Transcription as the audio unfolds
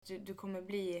du kommer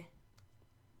bli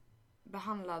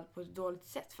behandlad på ett dåligt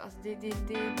sätt. För alltså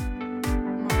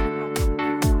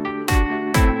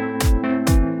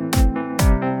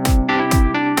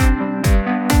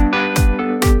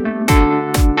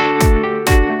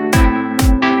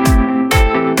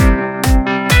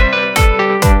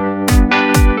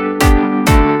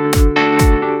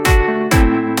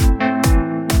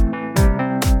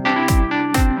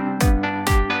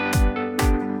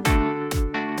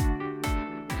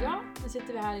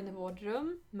sitter vi här inne i vårt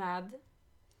rum med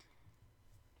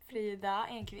Frida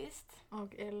Enqvist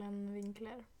och Ellen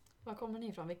Winkler. Var kommer ni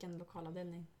ifrån? Vilken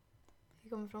lokalavdelning? Vi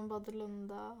kommer från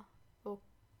Badelunda och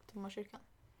Tomarkyrkan.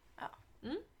 Ja.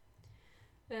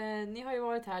 Ni har ju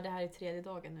varit här, det här är 3:e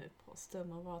dagen nu på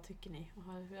STUM, och vad tycker ni?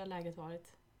 Hur har läget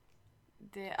varit?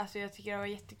 Alltså jag tycker det var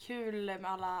jättekul med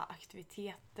alla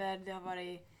aktiviteter. Det har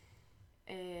varit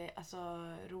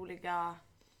roliga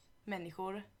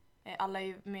människor. Alla är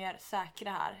ju mer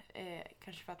säkra här.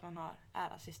 Kanske för att man är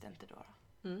assistenter då.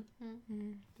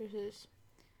 Precis.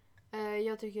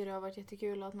 Jag tycker det har varit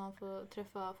jättekul att man får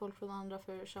träffa folk från andra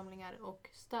församlingar och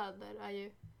städer är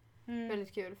ju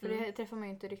väldigt kul. För det träffar man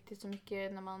ju inte riktigt så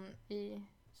mycket när man i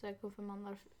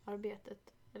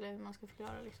konfirmandarbetet. Eller hur man ska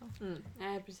förklara liksom.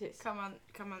 Nej, precis.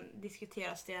 Kan man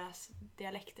diskutera deras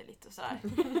dialekter lite och sådär.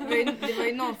 Det var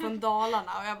ju någon från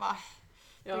Dalarna och jag bara...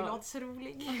 Det låter så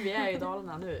roligt. Vi är i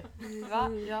Dalarna nu. Va?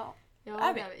 Ja.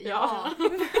 Är vi? Ja.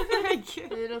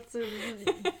 Det låter så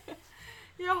roligt.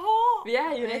 Jaha! Vi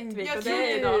är ju Rättvik och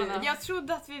det är i Dalarna. Jag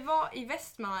trodde att vi var i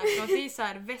Västmanland. För att det är så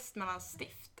här Västmanlands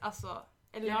stift. Alltså,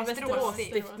 eller Västerås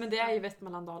stift. Men det är ju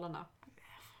Västmanland Dalarna.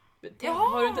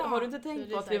 Jaha! Har du inte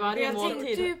tänkt på att vi varje måltid... Jag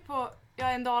tänkte ju på...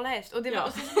 Jag är en dalahäst. Och, och så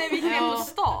när vi gick ner på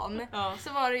stan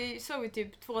såg vi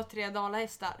typ 2-3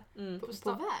 dalahästar.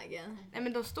 På vägen? Nej,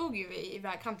 men då stod ju vi i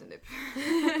vägkanten typ.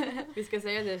 Vi ska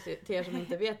säga det till er som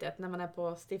inte vet det, att när man är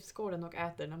på stiftsgården och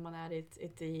äter, när man är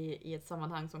i ett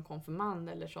sammanhang som konfirmand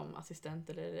eller som assistent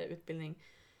eller utbildning,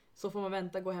 så får man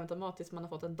vänta, gå och hämta mat tills man har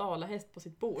fått en dalahäst på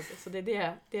sitt bord. Så det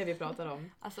är det vi pratar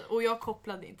om. Alltså, och jag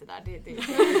kopplade inte där, det är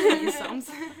pinsamt.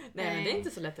 Nej, men det är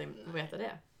inte så lätt att veta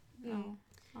det.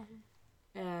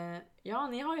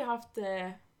 Ni har ju haft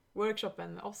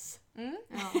workshopen med oss.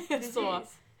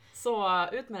 Så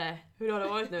ut med det. Hur har det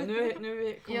varit nu?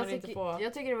 Nu kommer det inte på...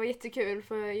 Jag tycker det var jättekul,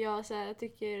 för jag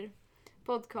tycker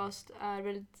podcast är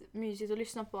väldigt mysigt att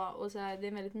lyssna på, och det är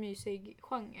en väldigt mysig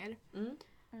genre.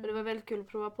 Och det var väldigt kul att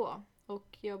prova på,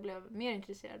 och jag blev mer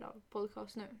intresserad av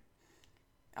podcast nu.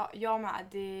 Ja, jag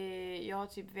med. Jag har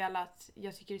typ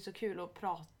jag tycker det är så kul att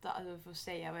prata, alltså få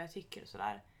säga vad jag tycker och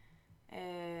sådär.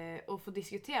 Och få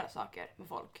diskutera saker med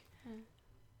folk.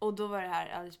 Och då var det här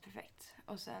alldeles perfekt.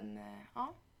 Och sen,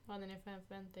 Vad hade ni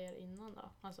förväntat er innan då?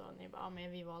 Alltså ni bara,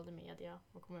 men vi valde media.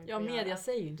 Och kommer media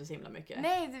säger ju inte så himla mycket.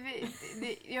 Nej,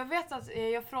 jag vet att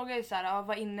jag frågade så här,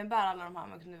 vad innebär alla de här?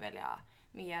 Man kunde välja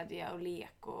media och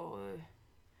lek och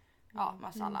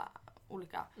massa alla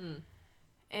olika.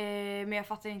 Men jag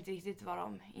fattar inte riktigt vad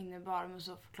de innebar. Men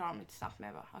så förklarade de lite snabbt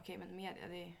med okej, men media,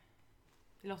 det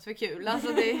låter väl kul.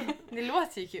 Alltså det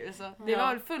låter ju kul. Så det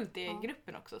var fullt i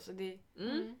gruppen också. Så det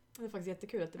är faktiskt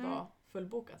jättekul att det var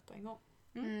fullbokat på en gång.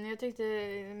 Jag tyckte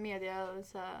media,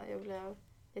 jag blev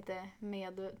lite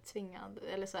medtvingad.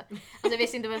 Eller så. Alltså jag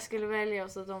visste inte vad jag skulle välja.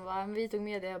 Så de bara, vi tog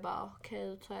media. Jag bara, okej,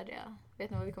 då tar jag det.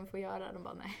 Vet ni vad vi kommer få göra? De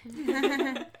bara, nej.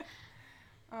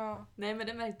 Nej, men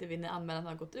det märkte vi när anmälan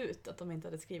har gått ut. Att de inte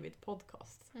hade skrivit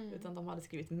podcast. Utan de hade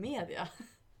skrivit media.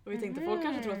 Och vi tänkte, folk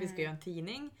kanske tror att vi ska göra en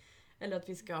tidning. Eller att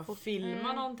vi ska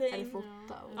filma någonting. Eller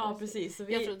fota. Ja, precis. Så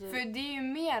för det är ju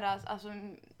mer, alltså,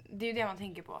 det är ju det man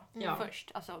tänker på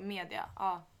först. Alltså media.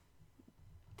 Ja.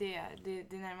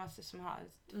 Det närmaste som har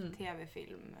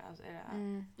tv-film. Alltså,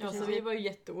 så vi var ju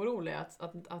jätteoroliga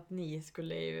att ni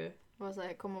skulle ju...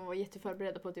 Kommer att vara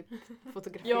jätteförberedda på typ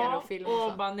fotografera och filma.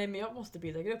 Ja, och bara, nej, men jag måste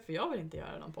byta grupp för jag vill inte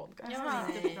göra någon podcast. Jag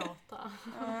vill inte prata.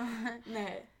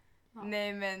 Nej. Ja.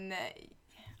 Nej, men...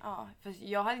 Ja, för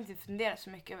jag hade inte funderat så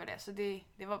mycket över det, så det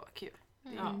var bara kul.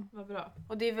 Ja, vad bra.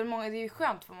 Och det är väl många, det är ju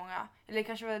skönt för många. Eller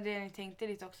kanske var det ni tänkte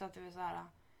lite också, att det var så här,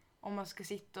 om man ska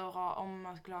sitta och om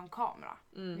man skulle ha en kamera.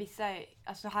 Vissa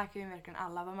alltså här kan ju verkligen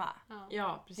alla vara med.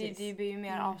 Ja, precis. Det blir ju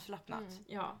mer avslappnat.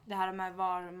 Ja. Det här med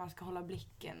var man ska hålla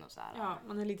blicken och så här. Ja,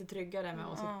 man är lite tryggare med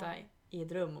att sitta i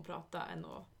ett rum och prata än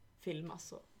att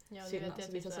filmas och synas.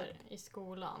 Typ i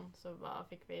skolan så bara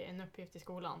fick vi en uppgift i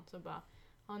skolan, så bara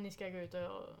ni ska gå ut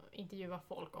och intervjua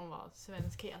folk om vad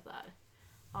svenskhet är.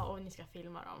 Och ni ska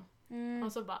filma dem.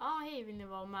 Och så bara, hej, vill ni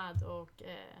vara med och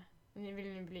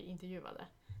vill ni bli intervjuade?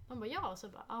 De bara, ja. Och så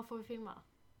bara, får vi filma?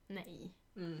 Nej.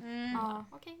 Ja.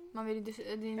 Okej. Man vill inte, det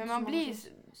är inte Men så man många blir...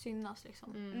 som synas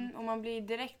liksom. Och man blir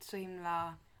direkt så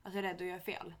himla rädd att göra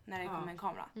fel när det kommer en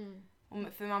kamera.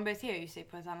 För man beter ju sig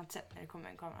på ett annat sätt när det kommer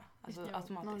en kamera. Alltså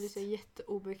automatiskt. Man blir så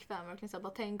jätteobekväm. Verkligen så här,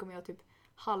 bara tänk om jag typ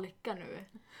halkar nu.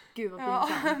 Gud vad Ja,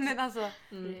 pinsamt. men alltså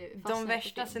de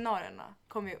värsta scenarierna scenarierna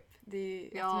kommer ju upp. Det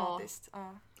är ju automatiskt.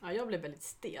 Ja, jag blev väldigt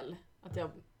stel. Att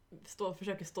jag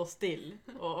försöker stå still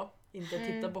och inte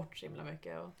titta bort så himla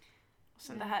mycket. Och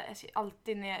sen det här, alltså,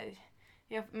 alltid när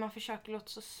man försöker låta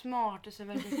så smart och så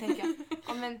verkligen tänka,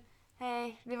 ja men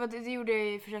hej,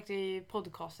 försökte jag i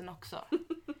podcasten också.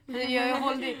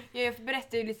 Jag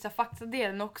berättade ju lite så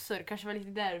faktadelen också, det kanske var lite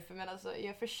därför, men alltså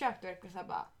jag försökte verkligen så här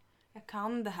bara, jag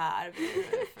kan det här.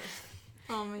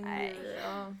 Ja, men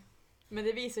ja. Men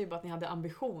det visar ju bara att ni hade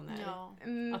ambitioner. Ja.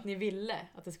 Att ni ville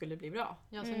att det skulle bli bra.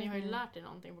 Ja, så ni har ju lärt er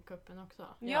någonting på kuppen också.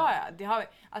 Ja, det har vi.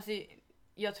 Alltså,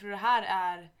 jag tror det här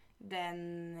är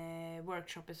den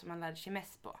workshopen som man lärde sig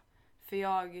mest på. För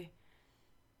jag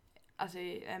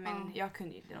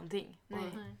kunde ju inte någonting.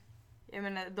 Nej. Jag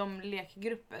menar, de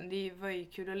lekgruppen, det var ju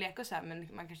kul att leka och så här,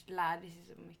 men man kanske lärde sig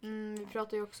så mycket. Vi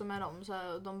pratade ju också med dem, så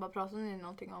här, de bara pratade ni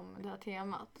någonting om det här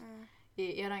temat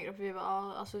i er grupp. Vi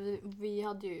var, alltså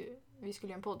vi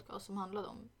skulle göra en podcast som handlade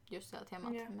om just det här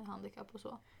temat med handikapp och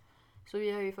så. Så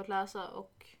vi har ju fått läsa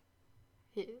och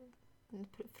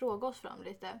fråga oss fram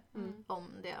lite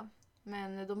om det.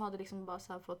 Men de hade liksom bara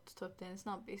så här fått ta upp det i en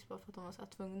snabbis bara för att de var så här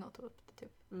tvungna att ta upp det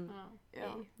typ.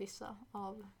 I vissa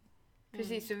av...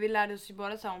 Precis, så vi lärde oss ju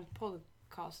bara så om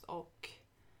podcast och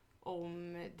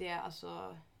om det,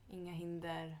 alltså inga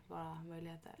hinder, bara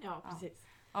möjligheter. Ja, precis.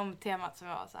 Om temat som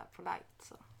var så här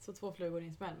polite. Så 2 flugor i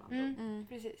en smäll man.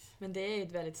 Precis. Men det är ju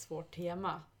ett väldigt svårt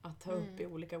tema att ta upp i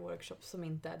olika workshops som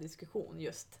inte är diskussion.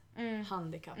 Just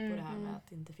handikapp och det här med att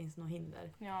det inte finns något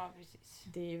hinder. Ja, precis.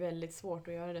 Det är ju väldigt svårt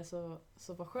att göra det, så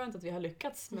vad skönt att vi har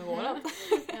lyckats med vårat.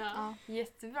 Ja,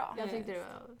 jättebra. Jag tyckte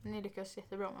ni lyckades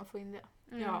jättebra med att få in det.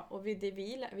 Ja, och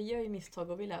vi gör ju misstag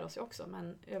och vi lär oss ju också.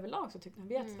 Men överlag så tycker jag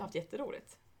att vi har haft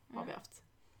jätteroligt. Har vi haft.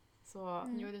 Så,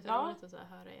 Jo, det är så roligt att så här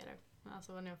höra er.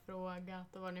 Alltså vad ni har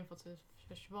frågat och vad ni har fått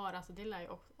försvara. Alltså det lär ju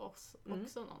oss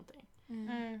också någonting.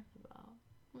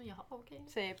 Jaha, okej.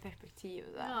 Säger perspektiv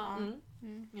där.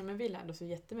 Ja, men vi lärde oss ju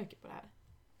jättemycket på det här.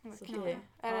 Så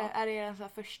Är det er så här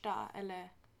första eller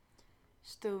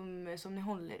stum som ni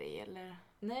håller i? Eller?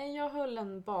 Nej, jag höll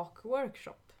en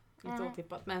bakworkshop. Lite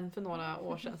otippat, men för några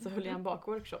år sedan så höll jag en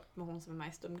bakworkshop med hon som är med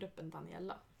i stumgruppen,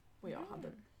 Daniela. Och jag hade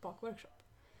en bakworkshop.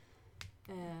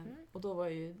 Och då var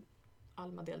ju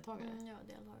Alma deltagare. Ja,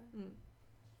 deltagare.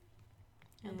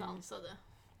 Jag dansade.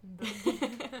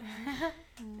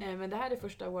 Men det här är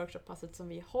första workshoppasset som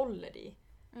vi håller i.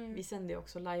 Vi sänder ju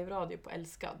också live-radio på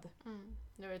Älskad.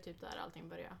 Det var ju typ där allting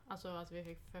började. Alltså att vi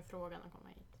fick förfrågan att komma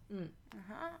hit.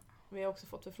 Vi har också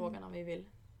fått förfrågan om vi vill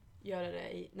göra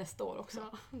det i nästa år också.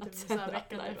 Ja, att typ sända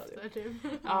veckan live-radio. efter typ.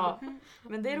 Ja,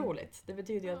 men det är roligt. Det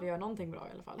betyder ju att vi gör någonting bra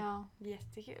i alla fall. Ja.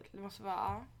 Jättekul. Det måste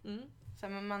vara så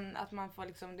här, att man får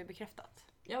liksom det bekräftat.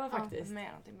 Ja, men faktiskt. Med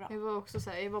någonting bra. Jag var också så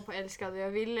här, jag var på Älskad och jag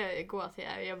ville gå till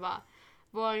er. Jag bara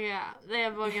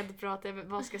jag vågade inte prata,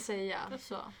 vad ska jag säga?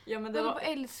 Så. Ja, men det var på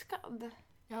Älskad.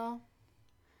 Ja.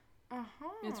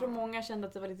 Aha. Jag tror många kände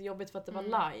att det var lite jobbigt för att det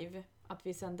var live. Att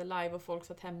vi sände live och folk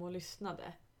satt hemma och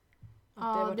lyssnade.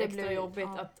 Att det var extra jobbigt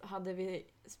att hade vi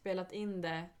spelat in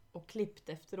det och klippt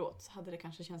efteråt så hade det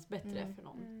kanske känts bättre för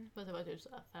någon. Men det var typ så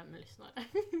här 5 lyssnare.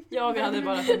 Ja, vi hade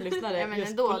bara 5 lyssnare Ja, men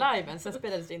just ändå. på liven. Sen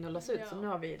spelades det in och lades ut. Så nu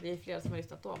har det är flera som har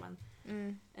lyssnat då.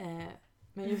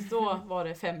 Men just då var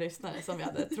det 5 lyssnare som vi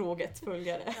hade troget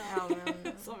följare. Ja,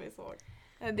 men... som vi såg.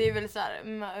 Det är väl så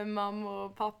här, mamma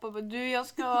och pappa bara, jag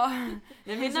ska...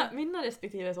 Nej, mina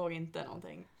respektive såg inte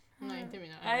någonting. Nej, inte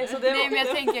mina. Nej, så det var... Nej, men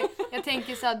jag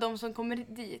tänker så här, de som kommer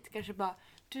dit kanske bara,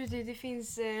 det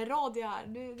finns radio här,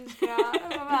 du ska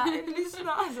bara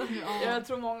lyssna. Alltså, Jag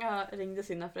tror många ringde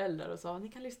sina föräldrar och sa, ni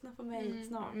kan lyssna på mig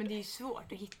snart. Men det är ju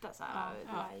svårt att hitta så här.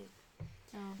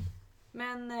 Ja.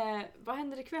 Men vad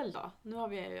händer ikväll då? Nu har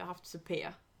vi ju haft supé.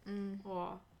 Och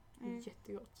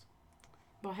jättegott.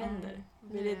 vad händer?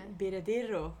 Blir det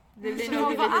dirro? Det blir Så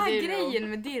nog vad är dirro. grejen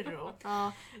med dirro?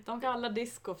 Ja. De kallar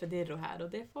disco för dirro här och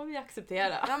det får vi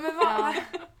acceptera. Ja, men vad?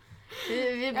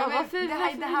 Vi bara, varför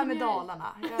det här med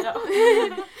Dalarna.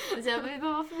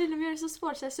 Varför vill de göra det så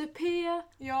svårt? Så här, supé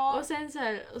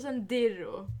och sen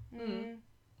dirro.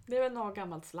 Det är väl något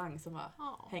gammalt slang som har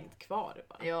hängt kvar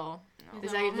bara. Ja. Det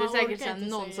är Man säkert orkar så här, inte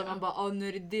någon säga. som man bara, nu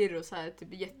är det dirro så här,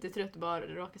 typ jättetrött och bara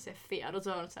råkar säga fel. Och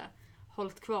så har de så här,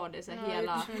 hållit kvar det så här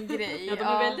hela... en grej. Ja, de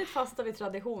är väldigt fasta vid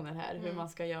traditioner här, hur man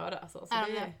ska göra. Alltså, så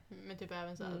det är... Men typ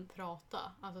även så här, prata,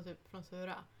 alltså typ från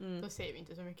Sura, då ser vi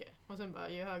inte så mycket. Och sen bara,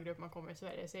 ju högre upp man kommer i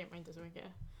Sverige ser man inte så mycket.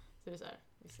 Så det är så här,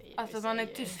 vi säger. Alltså man är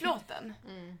tystlåten.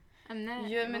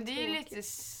 Nej, Ja, men det är lite...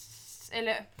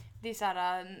 Eller det är så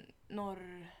här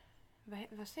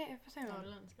vad säger man?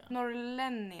 Norrländska.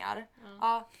 Norrlänningar.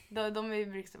 Ja. Ja, de är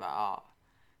brukar bara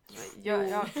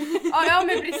ja,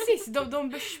 men precis.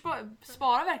 De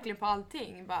sparar verkligen på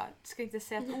allting. Bara, ska inte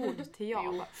säga ett ord till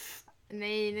jag. Bara,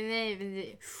 Nej.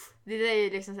 Det där är ju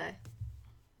liksom så här.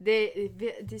 Det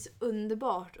är så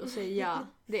underbart att säga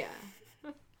det.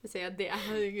 Att säga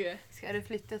det. ska du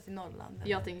flytta till Norrland?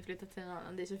 Eller? Jag tänker flytta till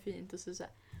Norrland. Det är så fint och så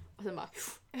här. Och sen bara...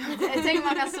 Jag tänker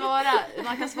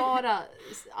man kan svara...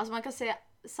 Alltså man kan säga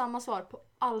samma svar på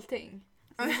allting.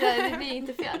 Så det blir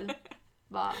inte fel.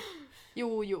 Bara...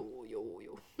 Jo.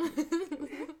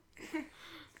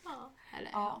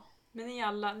 Eller, ja. Men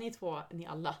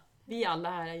vi alla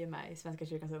här är ju med i Svenska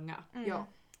kyrkans unga. Ja.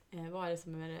 Vad är det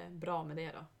som är bra med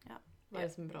det då? Ja. Vad är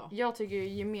det som är bra? Jag tycker ju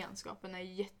gemenskapen är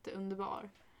jätteunderbar.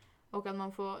 Och att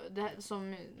man får, det här,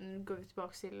 som går vi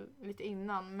tillbaka till lite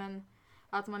innan, men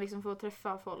att man liksom får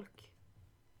träffa folk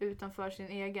utanför sin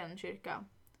egen kyrka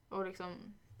och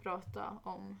liksom prata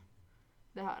om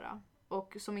det här.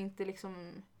 Och som inte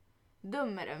liksom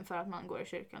dömer en för att man går i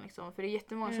kyrkan liksom. För det är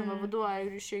jättemånga som bara, vadå är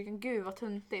du i kyrkan? Gud vad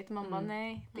tuntigt. Man bara,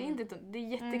 nej, det är inte tuntigt. Det är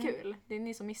jättekul. Det är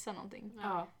ni som missar någonting.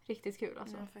 Ja. Riktigt kul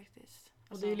alltså. Ja, faktiskt.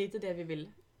 Och det är ju lite det vi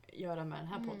vill göra med den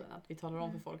här podden. Att vi talar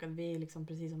om för folk att vi är liksom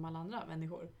precis som alla andra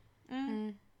människor.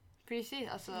 Precis,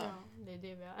 alltså. Ja, det är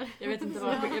det vi är. Jag vet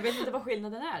inte vad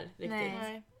skillnaden är riktigt.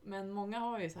 Nej. Men många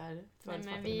har ju så här förutfattade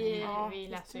men meningar. vi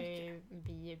läser ju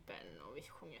Bibeln och vi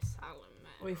sjunger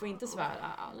psalmer. Och vi får inte svära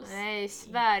alls. Nej,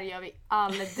 svär gör vi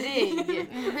aldrig.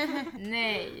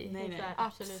 Nej. Nej.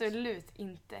 Absolut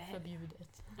inte.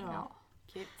 Förbjudet. Ja.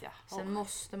 Gud, ja. Sen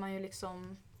måste man ju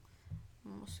liksom...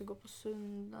 Man måste gå på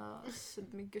söndags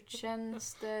med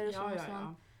gudstjänster och sånt.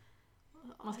 Ja.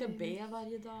 Man ska be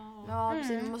varje dag. Ja,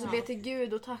 precis. Man måste be till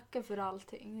Gud och tacka för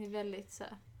allting. Det är väldigt så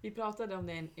här. Vi pratade om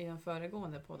det i den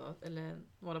föregående poddavsnitt, eller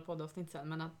några poddavsnitt sen,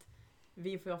 men att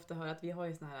vi får ju ofta höra att vi har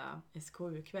ju såna här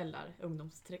SKU-kvällar,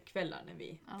 ungdomskvällar när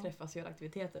vi träffas och gör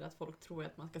aktiviteter, att folk tror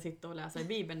att man ska sitta och läsa i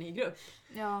Bibeln i grupp.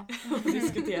 Ja. Och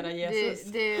diskutera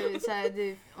Jesus. Det är så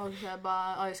här, och så här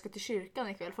bara, jag ska till kyrkan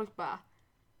ikväll. Folk bara,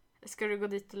 ska du gå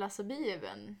dit och läsa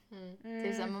Bibeln? Det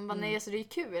är så här, man bara, nej, alltså det är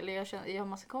kul. Jag har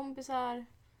massa kompisar.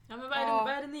 Ja, men vad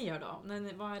är det ni gör då?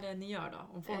 Vad är det ni gör då?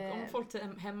 Om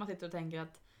folk hemma sitter och tänker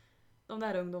att de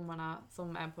där ungdomarna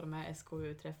som är på de här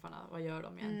SKU-träffarna, vad gör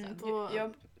de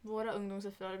egentligen? Våra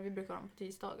ungdomsträffar, vi brukar ha dem på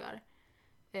tisdagar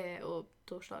och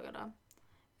torsdagar då.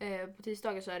 På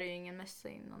tisdagar så är det ju ingen mässa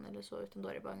innan eller så, utan då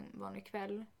är det bara en vanlig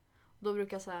kväll. Och då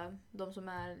brukar så här, de som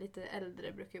är lite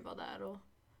äldre brukar ju vara där och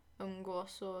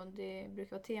umgås, och det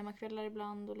brukar vara temakvällar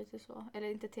ibland och lite så. Eller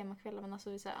inte temakvällar, men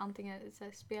alltså så här, antingen så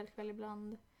här, spelkväll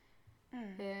ibland.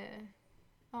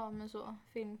 Ja, men så.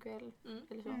 Filmkväll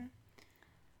eller så.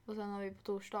 Och sen har vi på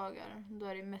torsdagar, då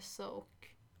är det mässa och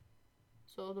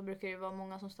så. Då brukar det vara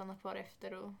många som stannar kvar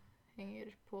efter och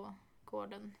hänger på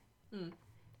gården.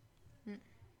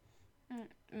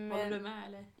 Håller du med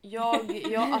eller?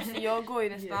 Jag går ju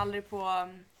nästan aldrig på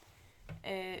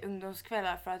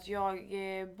ungdomskvällar för att jag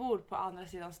bor på andra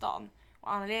sidan stan.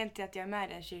 Och anledningen till att jag är med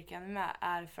i den kyrkan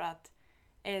är för att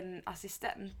en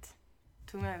assistent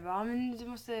tog med mig och men du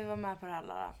måste vara med på det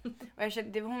här. Och jag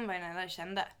kände, hon var den enda jag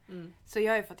kände. Så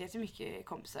jag har ju fått jättemycket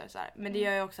kompisar så här. Men det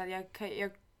gör ju också att jag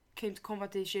kan inte komma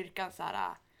till kyrkan så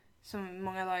här som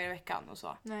många dagar i veckan och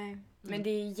så. Nej. Men det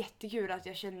är jättekul att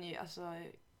jag känner ju, alltså,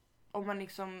 om man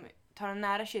liksom tar en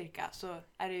nära kyrka så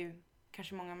är det ju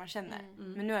kanske många man känner.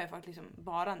 Men nu har jag fått liksom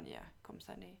bara nya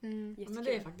kompisar. Det är jättekul. Men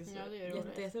det är faktiskt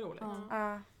jätteroligt.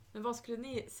 Men vad skulle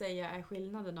ni säga är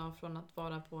skillnaden från att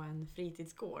vara på en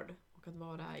fritidsgård och att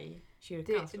vara i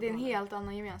kyrkan? Det är en helt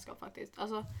annan gemenskap faktiskt.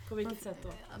 Alltså, på vilket sätt då?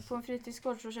 På en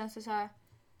fritidsgård så känns det så här,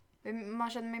 man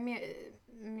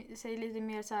känner sig lite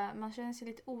mer så här, man känner sig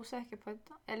lite osäker på ett,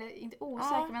 eller inte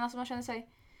osäker, men alltså man känner sig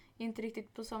inte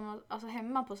riktigt på samma, alltså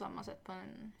hemma på samma sätt på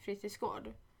en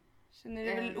fritidsgård. Sen är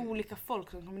det väl olika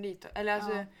folk som kommer dit. Eller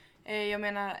alltså, jag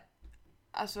menar,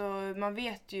 alltså man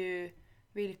vet ju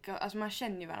vilka, alltså man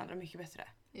känner ju varandra mycket bättre.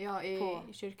 Ja, i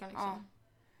kyrkan liksom. Ja.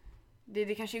 Det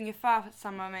är kanske ungefär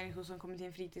samma människor som kommer till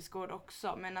en fritidsgård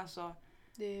också, men alltså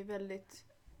det är väldigt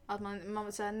att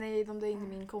man säger nej, de är inte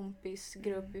min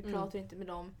kompisgrupp, vi pratar inte med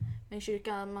dem. Men i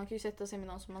kyrkan, man kan ju sätta sig med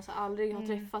någon som man så aldrig har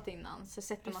träffat innan, så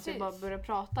sätter man sig bara och börjar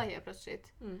prata helt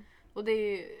plötsligt. Och det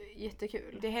är ju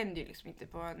jättekul. Det händer ju liksom inte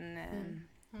på en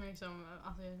Men liksom,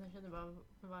 alltså jag känner bara,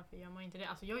 varför gör man inte det?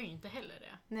 Alltså jag är ju inte heller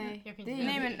det. Nej, Jag kan det inte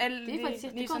är, göra nej, men, det är faktiskt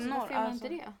jättekonstigt. Varför gör man alltså.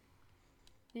 inte det?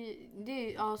 Det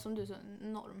är ja, som du sa,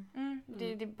 norm.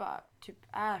 Det bara typ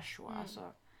är så.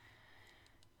 Alltså.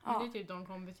 Men det är typ de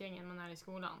kompisgängen man är i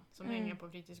skolan som hänger på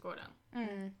fritidsgården.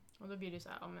 Och då blir det så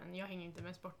här, men jag hänger inte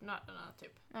med sportnördarna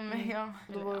typ.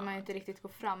 Då vågar man ju inte riktigt gå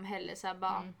fram heller. Så här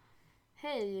bara,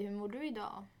 hej, hur mår du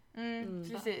idag?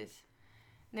 Precis.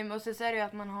 Nej, men och så är det ju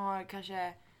att man har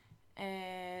kanske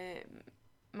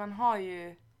man har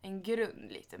ju en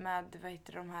grund lite med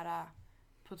de här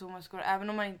på Thomasgården. Även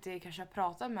om man inte kanske har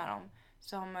pratat med dem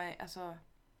så har man alltså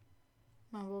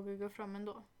man vågar gå fram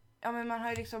ändå. Ja, men man har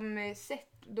ju liksom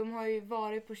sett, de har ju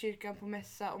varit på kyrkan på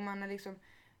mässa och man har liksom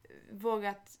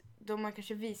vågat, de har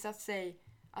kanske visat sig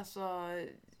alltså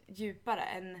djupare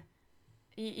än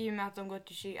i och med att de går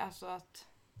till kyrkan, alltså att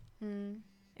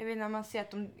jag vet inte, man ser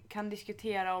att de kan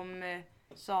diskutera om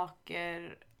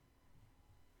saker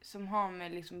som har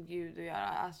med liksom Gud att göra.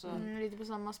 Alltså, lite på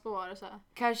samma spår. Så här.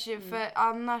 Kanske, för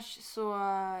annars så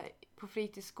på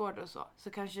fritidsgård och så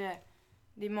kanske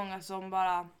det är många som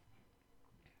bara,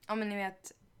 ja men ni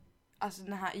vet, alltså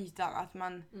den här ytan, att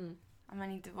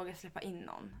man inte vågar släppa in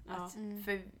någon. Ja. Att,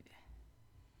 för,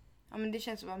 ja men det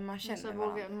känns som att man känner så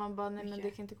varandra. man bara, nej men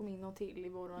det kan inte komma in någon till i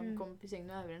vår kompisgäng.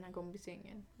 Nu är vi den här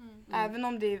kompisgängen. Även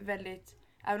om det är väldigt,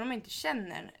 även om man inte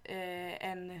känner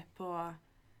en på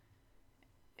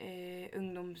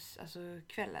alltså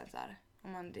kvällen så här,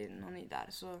 om man det är någon ny där,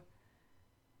 så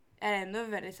är det ändå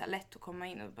väldigt så här, lätt att komma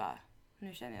in och bara,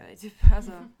 nu känner jag dig typ.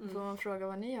 Alltså. Får man fråga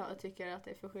vad ni tycker att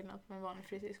det är för skillnad på en vanlig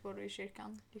fritidsgård och i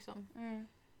kyrkan? Liksom.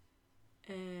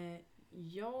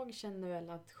 Jag känner väl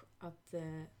att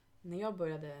när jag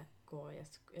började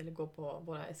gå på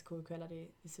våra SK-kvällar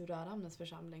i Surahamnens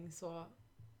församling så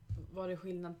var det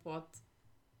skillnad på att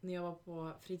när jag var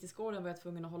på fritidsgården var jag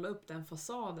tvungen att hålla upp den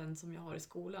fasaden som jag har i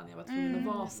skolan. Jag var tvungen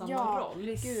att vara samma roll.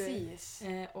 Precis.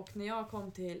 Och när jag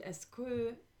kom till SK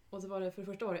och så var det för det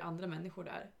första var det andra människor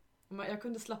där. Och jag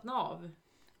kunde slappna av.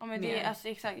 Ja, men det är, alltså,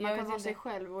 exakt. Man kan vara sig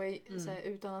själv och så här,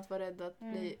 utan att vara rädd att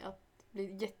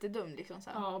bli jättedum. Liksom, så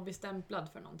här. Ja, och bli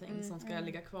stämplad för någonting som ska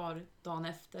ligga kvar dagen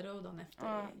efter och dagen efter.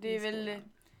 Ja, det är väl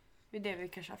det vi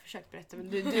kanske har försökt berätta. Men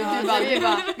du vi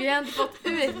har inte fått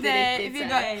ut det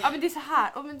riktigt. Ja, men det är så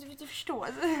här. Men du förstår.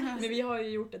 Men vi har ju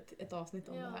gjort ett avsnitt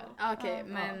om det här. Okej,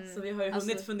 men så vi har ju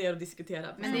hunnit fundera och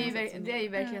diskutera. Men det är ju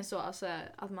verkligen så alltså,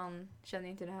 att man känner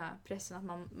inte den här pressen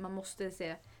att man måste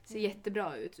se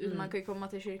jättebra ut. Man kan ju komma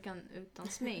till kyrkan utan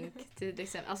smink till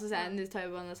exempel. Alltså så här, nu tar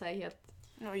jag bara något så här helt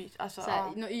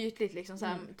något ytligt liksom så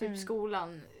här, typ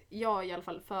skolan. Jag i alla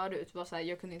fall förut var så här,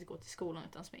 jag kunde inte gå till skolan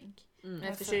utan smink. Men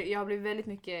efter jag har blivit väldigt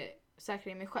mycket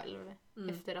säkrare i mig själv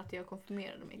efter att jag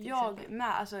konfirmerade mig. Jag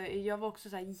med, alltså jag var också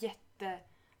så här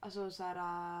alltså så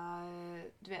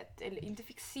här, du vet, eller inte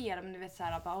fixera, men du vet så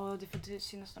här bara, det får inte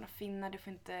synas några finnar, det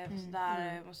får inte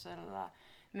sådär och sådär.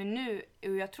 Men nu,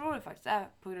 och jag tror det faktiskt är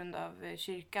på grund av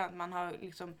kyrkan att man har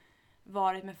liksom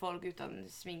varit med folk utan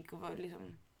smink och var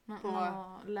liksom man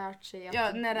har lärt sig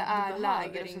att när det är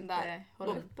läger och sånt där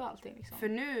hålla uppe allting liksom. För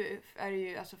nu är det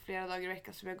ju alltså flera dagar i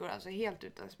veckan som jag går alltså helt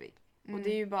utan smink. Och det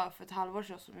är ju bara för ett halvår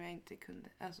sedan som jag inte kunde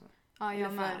alltså. Ja,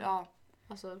 jag med. Ja.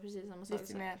 Alltså precis samma sak.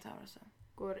 Lite mer så.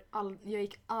 Jag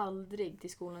gick aldrig till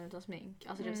skolan utan smink.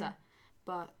 Alltså det var så här,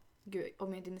 bara gud,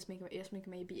 om jag inte sminkar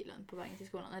mig i bilen på vägen till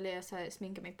skolan eller jag så här,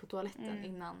 sminkar mig på toaletten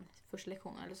innan första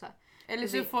lektionen eller så här. Eller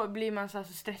så blir man så här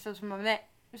så stressad som man nej,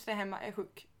 nu står jag hemma, jag är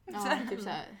sjuk. Ja, typ så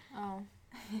här. Ja.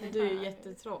 Det är ju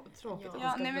jättetråkigt att det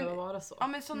ska behöva vara så. Ja,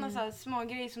 men sådana så här små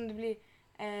grejer som det blir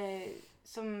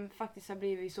som faktiskt har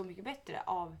blivit så mycket bättre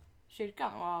av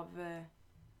kyrkan och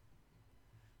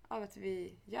av att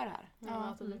vi gör det här. Ja,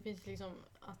 att det finns liksom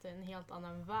att det är en helt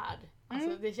annan värld.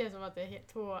 Alltså, det känns som att det är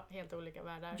två helt olika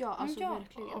världar. Ja, alltså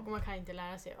verkligen. Och man kan inte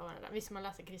lära sig av varandra. Visst, man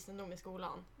läser kristendom i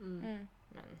skolan. Men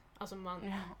alltså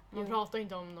man pratar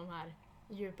inte om de här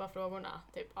djupa frågorna.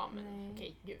 Typ,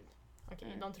 okej, Gud.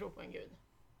 Okej, de tror på en Gud.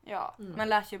 Ja, man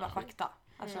läser ju bara fakta.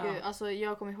 Alltså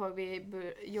jag kommer ihåg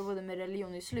vi jobbade med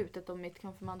religion i slutet av mitt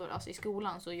konfirmandår. Alltså i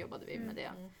skolan så jobbade vi med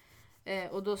det.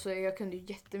 Och då så jag kunde ju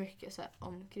jättemycket så här,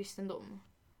 om kristendom.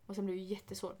 Och sen blev det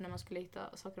jättesvårt när man skulle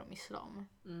hitta saker om islam.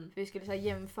 För vi skulle så här,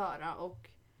 jämföra och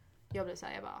jag blev så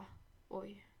här, jag bara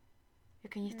oj.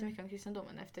 Jag kan jättemycket om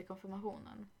kristendomen efter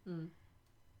konfirmationen.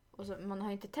 Och så, man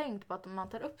har inte tänkt på att man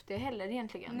tar upp det heller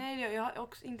egentligen. Nej, jag har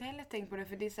också inte heller tänkt på det.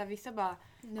 För det är så här, vissa bara,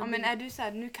 men är du så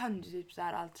här, nu kan du typ så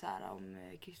här, allt så här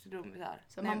om kristendom. Så, här.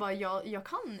 Så man bara, jag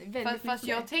kan väldigt mycket. Fast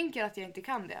jag tänker att jag inte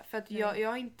kan det. För att jag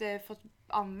har inte fått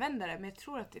använda det. Men jag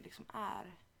tror att det liksom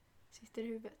är. Sitter i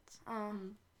huvudet. Ja.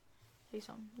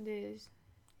 Liksom, det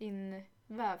är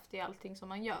invävt i allting som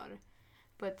man gör.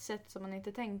 På ett sätt som man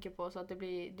inte tänker på så att det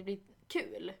blir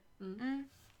kul.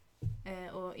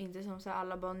 Och inte som så här,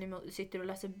 alla bara ni sitter och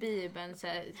läser Bibeln så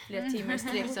här, flera timmar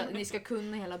sträck så att ni ska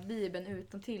kunna hela Bibeln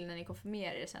utantill när ni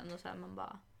konfirmerar er sen och så här, man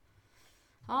bara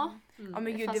ja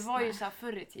men gud, det var ju så här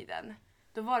förr i tiden.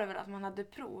 Då var det väl att man hade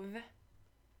prov.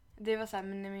 Det var så här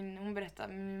när hon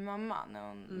berättade min mamma när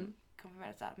hon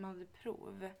konfirmerade så här, man hade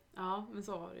prov. Ja, men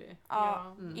så var det ju.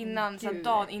 Ja, innan så här,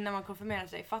 dagen innan man konfirmerade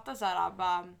sig. Fatta så här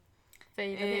bara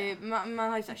man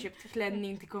har ju så här köpt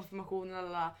klänning till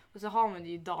konfirmationen och så har man det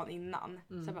ju dagen innan.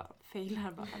 Så bara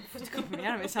failar bara jag får inte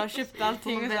konfirmera mig så jag har köpt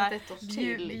allting och så här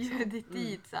bjudit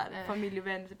dit så här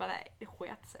familjevänner så bara nej, det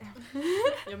sket sig.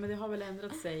 Ja, men det har väl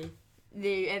ändrat sig. Det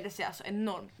är ju ändrat sig alltså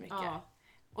enormt mycket. Ja.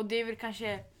 Och det är väl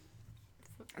kanske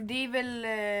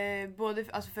både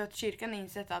alltså för att kyrkan har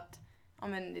insett att ja,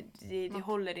 men det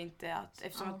håller inte att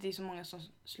eftersom att det är så många som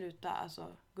slutar alltså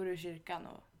går ur kyrkan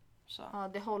och så. Ja,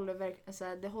 det håller verkligen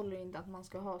alltså, det håller inte att man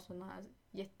ska ha såna här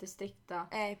jättestrikta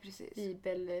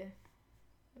bibelprov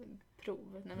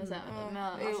när man säger men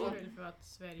alltså för att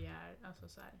Sverige är alltså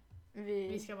så här,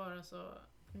 vi ska vara så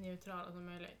neutrala som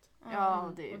möjligt.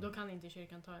 Ja, och då kan inte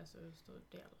kyrkan ta en så stor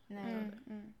del. Nej.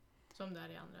 Som det är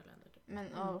i andra länder typ. Men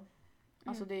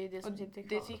alltså det är det som sitter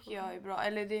kvar. Det tycker jag är bra.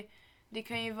 Eller det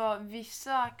kan ju vara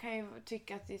vissa kan ju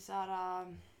tycka att det är så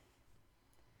här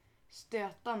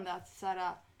stötande att så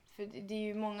här, för det är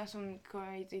ju många som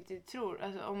inte tror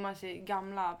alltså om man säger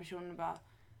gamla personer bara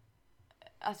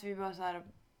att vi bara så här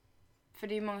för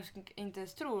det är många som inte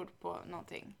ens tror på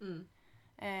någonting.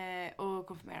 Och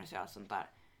konfirmerar sig och allt sånt där.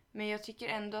 Men jag tycker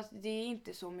ändå att det är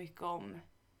inte så mycket om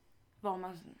vad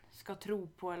man ska tro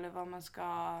på eller vad man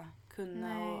ska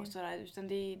kunna och sådär. Utan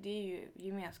det är ju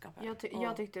gemenskapen.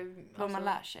 Jag tyckte vad man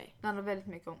lär sig. Det handlar väldigt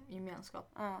mycket om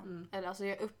gemenskap. Eller alltså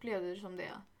jag upplevde det som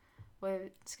det. Och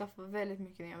jag skaffade väldigt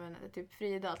mycket nya vänner. Typ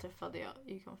Frida träffade jag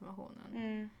i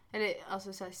konfirmationen. Eller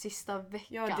alltså såhär sista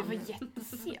veckan. Ja, det var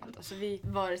jättesent. Alltså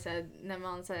var det såhär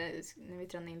när vi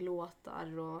tränade in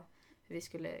låtar och hur vi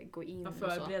skulle gå in och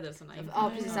förberedelserna.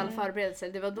 Ja, precis, alla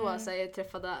förberedelser. Det var då så jag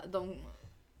träffade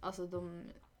de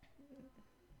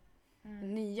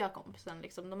nya kompisen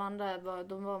liksom. De andra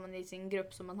var man i sin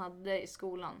grupp som man hade i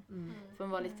skolan. För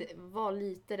man var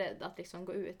lite rädd att liksom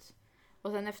gå ut.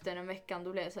 Och sen efter en veckan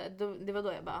då blev jag så här, det var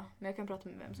då jag bara, men jag kan prata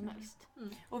med vem som helst.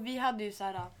 Och vi hade ju så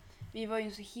här, vi var ju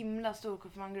en så himla stor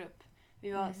konfirmandgrupp.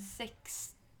 Vi var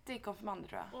 60 konfirmander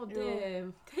tror jag. Och det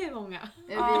är många.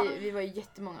 Vi var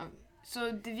jättemånga.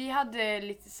 Så vi hade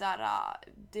lite så här,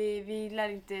 vi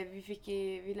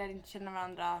lärde inte känna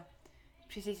varandra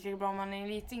precis lika bra om man är en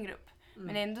liten grupp.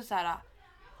 Men ändå så här,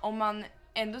 om man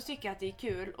ändå tycker att det är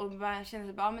kul och man känner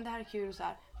sig bara men det här är kul och så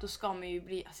här, då ska man ju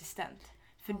bli assistent.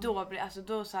 För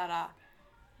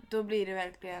då blir det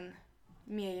verkligen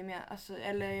mer alltså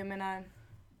eller jag menar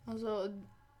alltså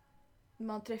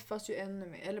man träffas ju ännu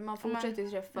mer eller man fortsätter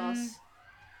träffas.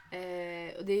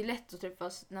 Och det är lätt att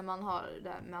träffas när man har det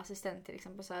här med assistent till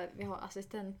exempel så här, vi har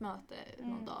assistentmöte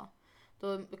någon dag.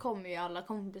 Då kommer ju alla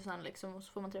kompisar liksom och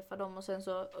så får man träffa dem och sen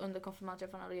så under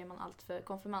konfirmandträffarna då ger man allt för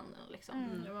konfirmanden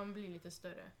liksom. Ja, man blir lite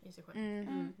större i sig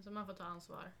själv. Så man får ta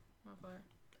ansvar. Man får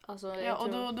alltså,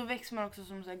 och då växer man också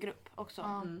som så här grupp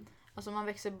också. Alltså man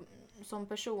växer som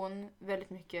person väldigt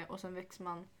mycket och sen växer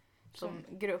man som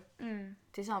grupp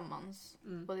tillsammans.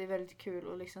 Och det är väldigt kul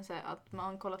och liksom så här, att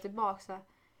man kollar tillbaka så här,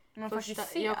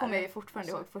 jag kommer ju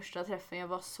fortfarande ihåg första träffen. Jag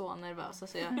var så nervös.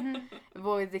 Alltså jag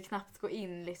vågade knappt gå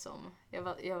in liksom. Jag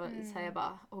var så här, jag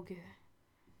bara, åh gud.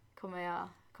 Kommer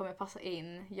jag passa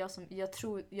in?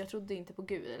 Jag trodde inte på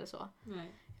Gud eller så.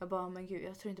 Nej. Jag bara, men gud,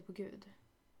 jag tror inte på Gud.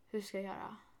 Hur ska jag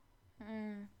göra?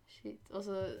 Shit. Och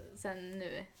så sen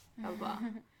nu. Jag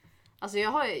bara... Alltså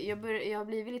jag har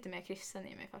blivit lite mer kristen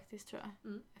i mig faktiskt tror jag.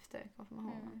 Efter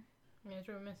konfirmationen. Men jag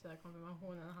tror mest att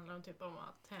konfirmationen handlar om typ om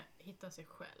att hitta sig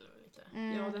själv lite.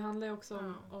 Ja, det handlar ju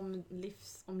också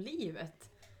om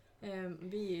livet.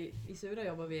 Vi i Sura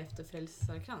jobbar vi efter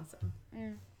frälsarkransen.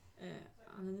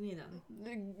 Använder ni den?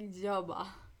 Jag bara,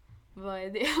 vad är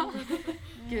det?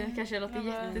 Gud, kanske jag låter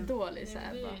jättedålig så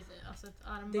här. Det är alltså ett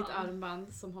armband. Det är ett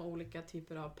armband som har olika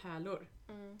typer av pärlor.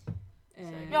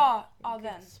 Ja,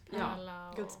 den.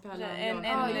 Gudspärla. Gudspärla. En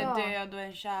död och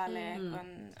en kärlek.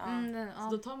 Och så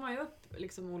då tar man ju upp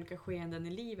liksom olika skeenden i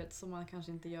livet som man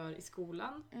kanske inte gör i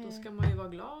skolan. Då ska man ju vara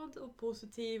glad och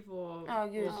positiv och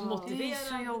motiverad. Det är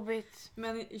så jobbigt.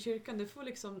 Men i kyrkan du får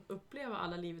liksom uppleva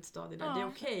alla livets stadier där. Det är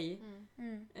okej.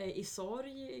 I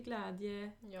sorg, i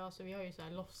glädje. Ja, så vi har ju så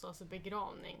här låtsas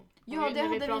begravning. Ja, det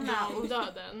hade vi med. Och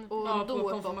döden. Och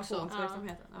dop också.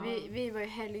 Vi var ju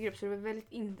helggrupp så det var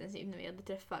väldigt intensivt när vi hade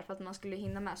träffar. För att man skulle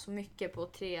hinna med så mycket på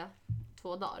 3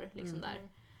 2 dagar liksom där.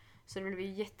 Så det blev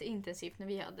jätteintensivt när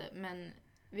vi hade, men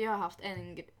vi har haft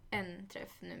en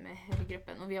träff nu med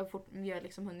helggruppen och vi har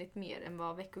liksom hunnit mer än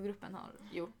vad veckogruppen har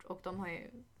gjort, och de har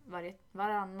ju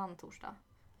varannan torsdag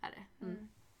är det.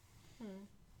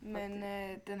 Men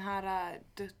den här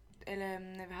eller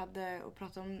när vi hade och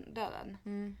pratade om döden.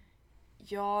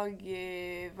 Jag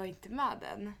var inte med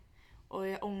den. Och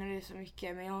jag ångrade så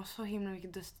mycket, men jag har så himla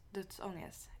mycket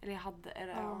dödsångest. Eller jag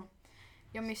hade.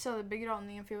 Jag missade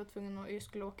begravningen för jag var tvungen att jag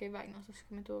skulle åka iväg någonstans. Jag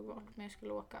kommer inte ihåg vart, men jag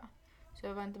skulle åka. Så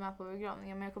jag var inte med på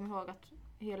begravningen, men jag kommer ihåg att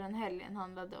hela den helgen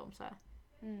handlade om så här.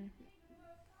 Men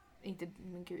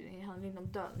gud, det handlade inte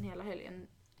om döden hela helgen.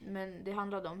 Men det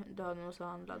handlade om döden och så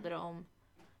handlade det om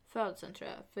födseln, tror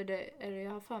jag. För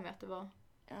jag har för mig att det var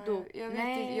då. Jag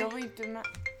vet inte, jag var inte med.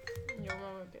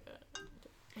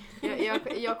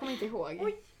 Jag kommer inte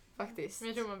ihåg. Faktiskt. Men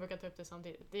jag tror man brukar ta upp det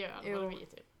samtidigt. Det gör alla vi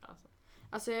typ.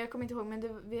 Alltså jag kommer inte ihåg,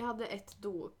 men vi hade ett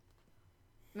dop.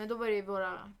 Men då var det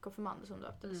våra konfirmander som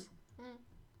döptes.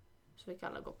 Så fick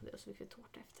alla gå på det och så fick vi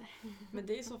tårta efter. Men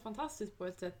det är så fantastiskt på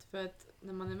ett sätt, för att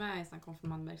när man är med i en sån här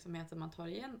konfirmandverksamhet, man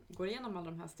går igenom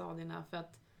alla de här stadierna, för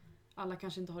att alla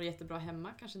kanske inte har det jättebra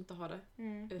hemma, kanske inte har det.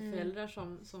 Föräldrar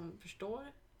som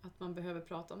förstår att man behöver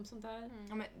prata om sånt där.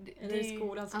 Eller i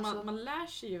skolan. Så alltså, man lär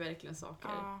sig ju verkligen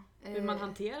saker. Hur man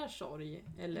hanterar sorg.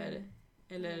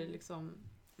 Eller liksom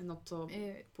något så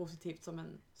positivt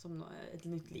som ett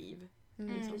nytt liv.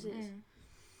 Precis.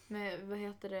 Men vad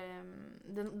heter det?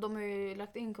 De har ju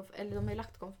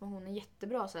lagt konfirmationen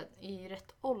jättebra så här, i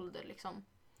rätt ålder liksom.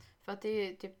 För att det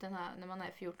är typ den här när man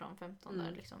är 14-15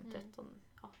 där liksom 13.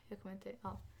 Ja, jag kommer inte.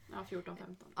 Ja,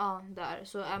 14-15. Ja, där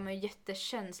så är man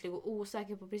jättekänslig och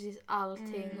osäker på precis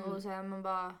allting och så är man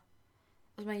bara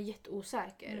alltså man är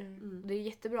jätteosäker. Det är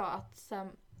jättebra att så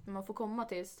här, man får komma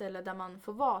till ett ställe där man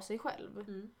får vara sig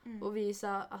själv och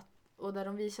visa att, och där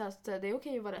de visar att det är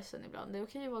okej att vara ledsen ibland, det är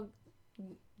okej att vara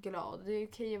glad, det är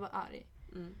okej att vara arg.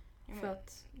 För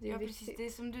att det är precis, det är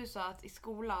som du sa att i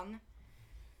skolan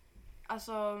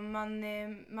alltså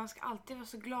man ska alltid vara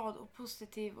så glad och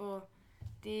positiv, och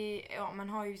man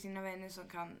har ju sina vänner som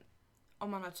kan,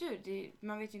 om man har tur,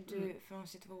 man vet ju inte från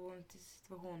situation till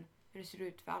situation hur det ser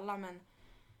ut för alla, men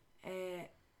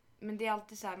det är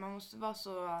alltid så här, man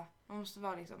måste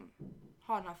vara liksom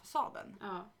ha den här fasaden.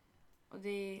 Och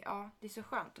det är så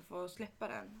skönt att få släppa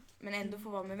den, men ändå få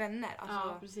vara med vänner.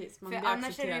 Alltså, precis. För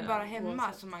annars är det ju bara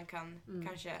hemma som man kan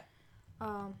kanske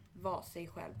vara sig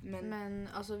själv. Men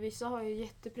alltså, vissa har ju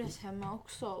jättepress hemma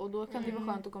också, och då kan det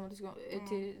vara skönt att komma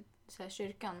till så här,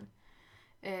 kyrkan.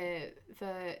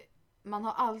 För man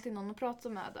har alltid någon att prata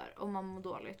med där om man mår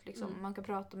dåligt. Liksom. Man kan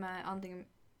prata med antingen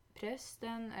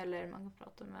prästen eller man kan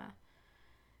prata med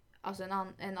alltså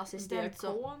en assistent,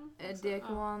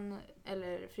 diakon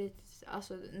eller fritids,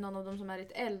 alltså någon av dem som är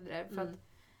lite äldre, för att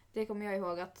det kommer jag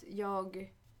ihåg att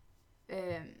jag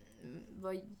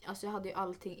jag hade ju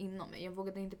allting inom mig. Jag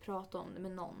vågade inte prata om det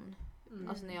med någon.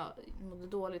 Alltså när jag mådde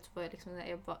dåligt så var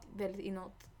jag var väldigt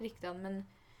inåtriktad, men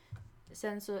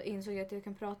sen så insåg jag att jag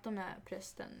kan prata med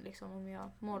prästen liksom, om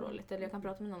jag mår dåligt, eller jag kan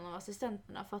prata med någon av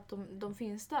assistenterna, för att de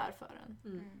finns där för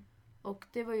en. Och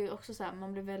det var ju också så här,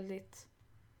 man blev väldigt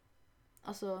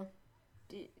alltså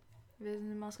jag vet inte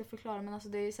hur man ska förklara, men alltså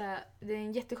det är så här, det är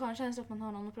en jätteskön känsla att man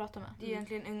har någon att prata med. Det är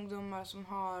egentligen ungdomar som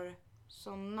har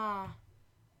såna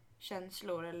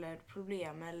känslor eller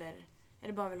problem eller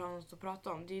bara vill ha något att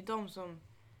prata om. Det är ju de som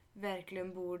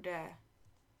verkligen borde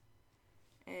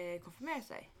konfirmera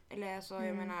sig. Eller alltså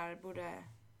jag menar borde.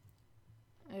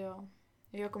 Ja.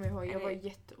 Jag kommer ihåg, jag var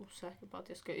jätteosäker på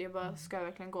att jag bara ska jag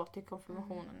verkligen gå till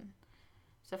konfirmationen.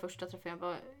 Så första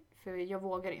träffen för jag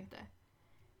vågar inte.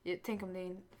 Tänk om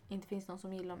det inte finns någon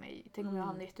som gillar mig. Tänk om jag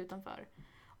hamnar utanför.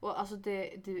 Och alltså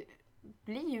det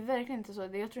blir ju verkligen inte så.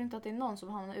 Jag tror inte att det är någon som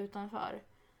hamnar utanför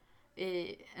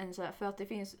i en så här, för att det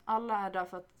finns, alla är där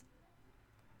för att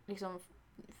liksom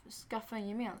skapa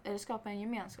en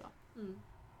gemenskap.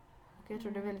 Och jag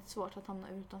tror det är väldigt svårt att hamna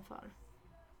utanför.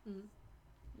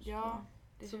 Ja.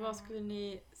 Så vad skulle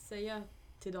ni säga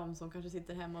till dem som kanske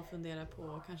sitter hemma och funderar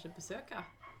på att kanske besöka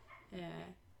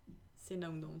sin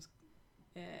ungdoms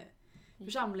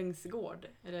församlingsgård,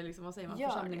 eller liksom, vad säger man?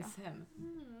 Församlingshem.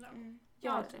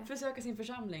 Försöka sin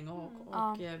församling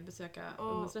och besöka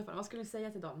ungdomsträffar. Vad skulle ni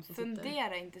säga till dem som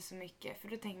fundera inte så mycket, för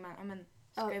då tänker man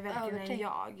ska jag verkligen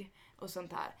jag och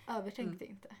sånt här. Övertänk det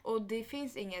inte. Och det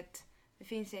finns inget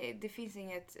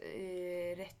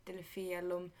rätt eller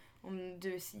fel om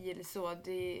du är si eller så.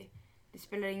 Det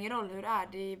spelar ingen roll hur det är.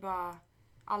 Det är bara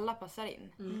alla passar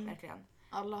in, verkligen.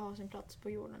 Alla har sin plats på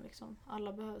jorden liksom.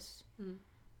 Alla behövs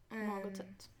på något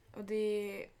sätt. Och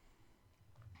det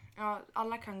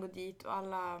alla kan gå dit och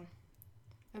alla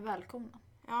är välkomna.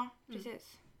 Ja,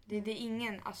 precis. Det är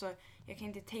ingen, alltså jag kan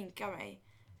inte tänka mig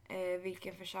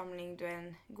vilken församling du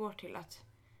än går till att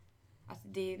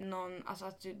det är någon, alltså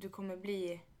att du kommer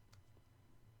bli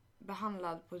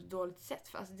behandlad på ett dåligt sätt.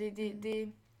 För alltså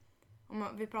det om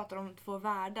vi pratar om två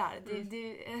världar,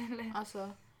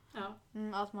 Alltså,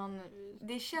 att man...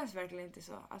 Det känns verkligen inte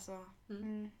så. Alltså,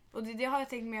 och det har jag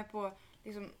tänkt mer på,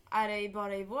 liksom, är det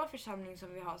bara i vår församling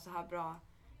som vi har så här bra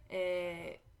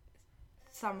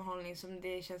sammanhållning som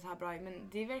det känns så här bra i. Men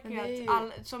det verkar ju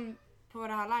att som på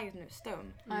det här läget nu,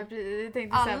 stum.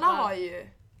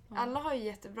 Alla har ju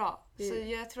jättebra. Så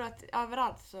jag tror att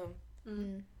överallt så...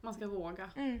 Man ska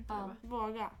våga.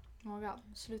 Våga.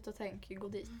 Sluta tänk, gå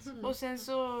dit. Och sen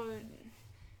så...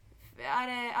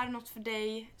 Är det något för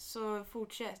dig så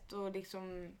fortsätt och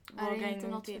liksom våga en gång till. Är det inte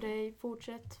något för dig,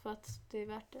 fortsätt för att det är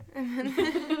värt det.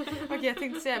 Okej, jag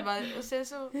tänkte säga bara, och sen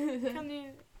så kan du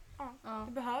ju,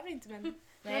 du behöver inte men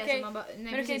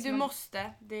okej, du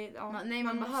måste.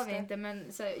 Man behöver inte,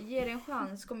 men så här, ge det en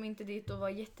chans, kom inte dit och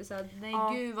var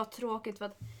nej gud vad tråkigt, för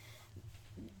att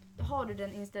har du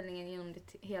den inställningen genom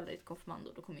hela ditt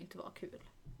konfirmando, då kommer det inte vara kul.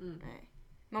 Nej.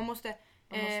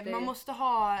 Man måste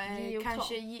ha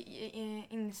kanske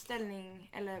inställning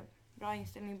eller bra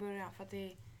inställning i början, för att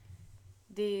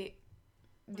det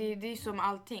är som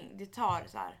allting. Det tar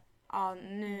så här,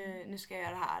 nu ska jag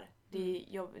göra det här.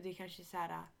 Det är kanske så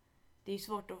här, det är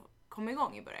svårt att komma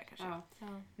igång i början kanske.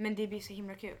 Ja. Men det blir så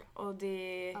himla kul och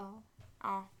det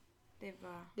är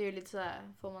ju lite så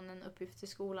här, får man en uppgift i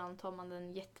skolan tar man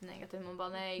den jättenegativt. Man bara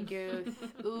nej gud,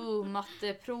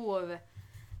 matteprov.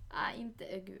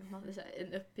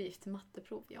 En uppgift,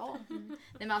 matteprov, ja. Nej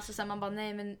men alltså så här, man bara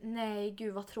nej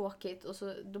gud vad tråkigt, och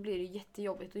så då blir det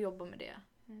jättejobbigt att jobba med det.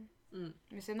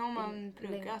 Men sen har man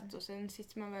pluggat och sen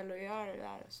sitter man väl och gör det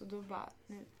där, så då bara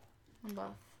nu. Man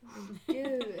bara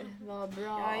gud vad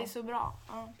bra. Jag är så bra.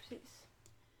 Ja, precis.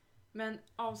 Men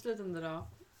avslutande då,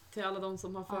 till alla de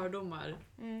som har fördomar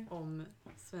om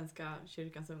Svenska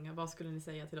kyrkans unga, vad skulle ni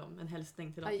säga till dem? En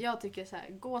hälsning till dem? Jag tycker så här,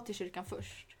 gå till kyrkan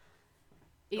först.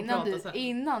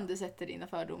 Innan du sätter dina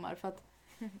fördomar. För att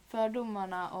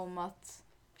fördomarna om att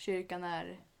kyrkan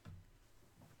är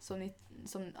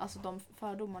alltså de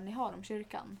fördomar ni har om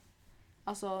kyrkan.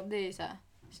 Alltså det är ju så här,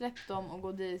 släpp dem och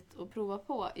gå dit och prova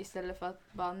på istället för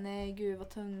att bara nej gud vad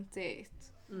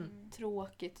töntigt.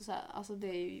 Tråkigt och så här. Alltså det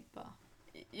är ju bara...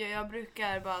 Jag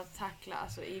brukar bara tackla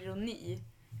alltså ironi.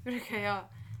 Brukar jag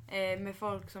med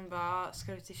folk som bara,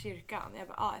 ska du till kyrkan? Jag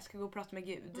bara, jag ska gå och prata med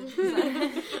Gud.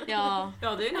 Ja, det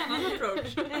är en annan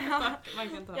approach. Man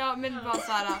kan ta. Ja, men bara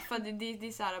såhär, för det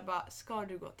är såhär bara, ska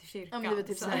du gå till kyrkan? Ja, men det var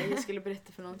typ såhär, jag skulle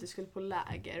berätta för någon att jag skulle på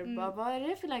läger. Bara, vad är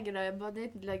det för läger då? Jag bara, det är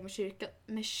ett läger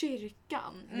med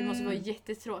kyrkan. Det måste vara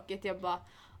jättetråkigt. Jag bara,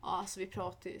 alltså vi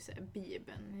pratar ju såhär,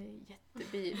 Bibeln,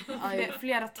 jättebibeln.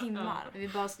 Flera timmar.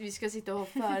 Vi ska sitta och ha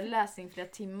föreläsning flera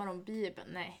timmar om Bibeln.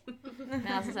 Nej. Men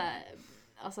alltså såhär,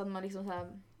 alltså att man liksom så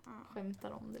här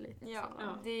skämtar om det lite. Ja.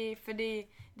 Det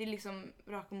är liksom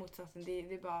raka motsatsen. Det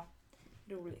är bara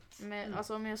roligt. Men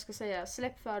alltså om jag ska säga,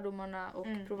 släpp fördomarna och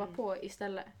prova på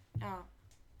istället. Ja.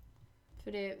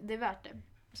 För det är värt det.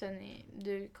 Sen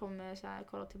du kommer så här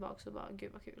kolla tillbaka och bara,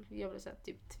 gud vad kul. Jag blev så här,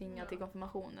 typ tvingad till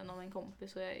konfirmationen av en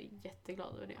kompis och jag är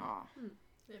jätteglad över det. Ja.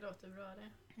 Det låter bra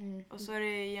det. Och så är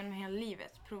det genom hela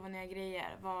livet. Prova nya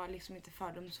grejer. Var liksom inte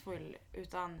fördomsfull,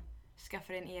 utan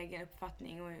skaffa en egen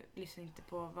uppfattning och lyssna inte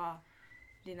på vad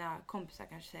dina kompisar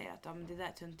kanske säger att men det där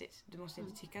är tuntigt. Du måste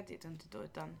inte tycka att det är tuntigt då,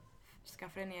 utan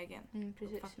skaffa en egen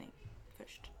uppfattning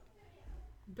först.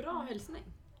 Bra hälsning.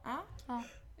 Ja.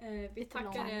 Vi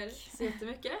tackar er så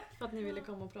jättemycket för att ni ville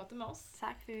komma och prata med oss.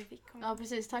 Tack för att vi fick komma. Ja,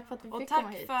 precis. Tack för att vi fick komma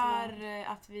hit. Och tack för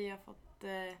att vi har fått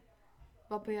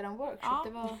vara på er workshop. Ja,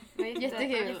 det var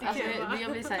jättekul. Alltså,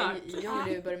 jag blir så här, jag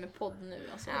vill ju börja med podd nu.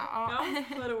 Alltså. Ja,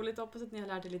 vad roligt. Jag hoppas att ni har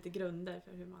lärt er lite grunder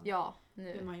för hur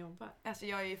man jobbar. Alltså,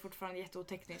 jag är ju fortfarande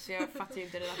jätteoteknisk, så jag fattar ju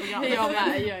inte det där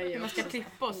programmet. Hur man ska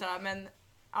klippa och sådär, men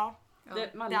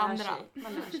Man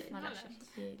lär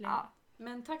sig. Ja.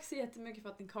 Men tack så jättemycket för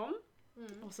att ni kom.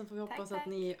 Och sen får vi hoppas att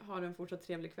ni har en fortsatt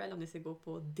trevlig kväll om ni ska gå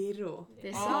på Dirro. Det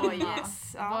är samma.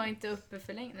 Yes. Var inte uppe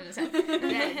för länge.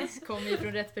 Det kommer ju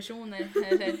från rätt personer.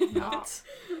 Eller något.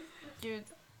 Gud.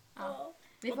 Ja.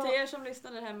 Och till er som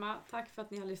lyssnar där hemma, tack för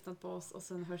att ni har lyssnat på oss. Och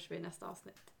sen hörs vi i nästa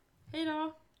avsnitt. Hej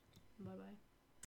då! Bye bye.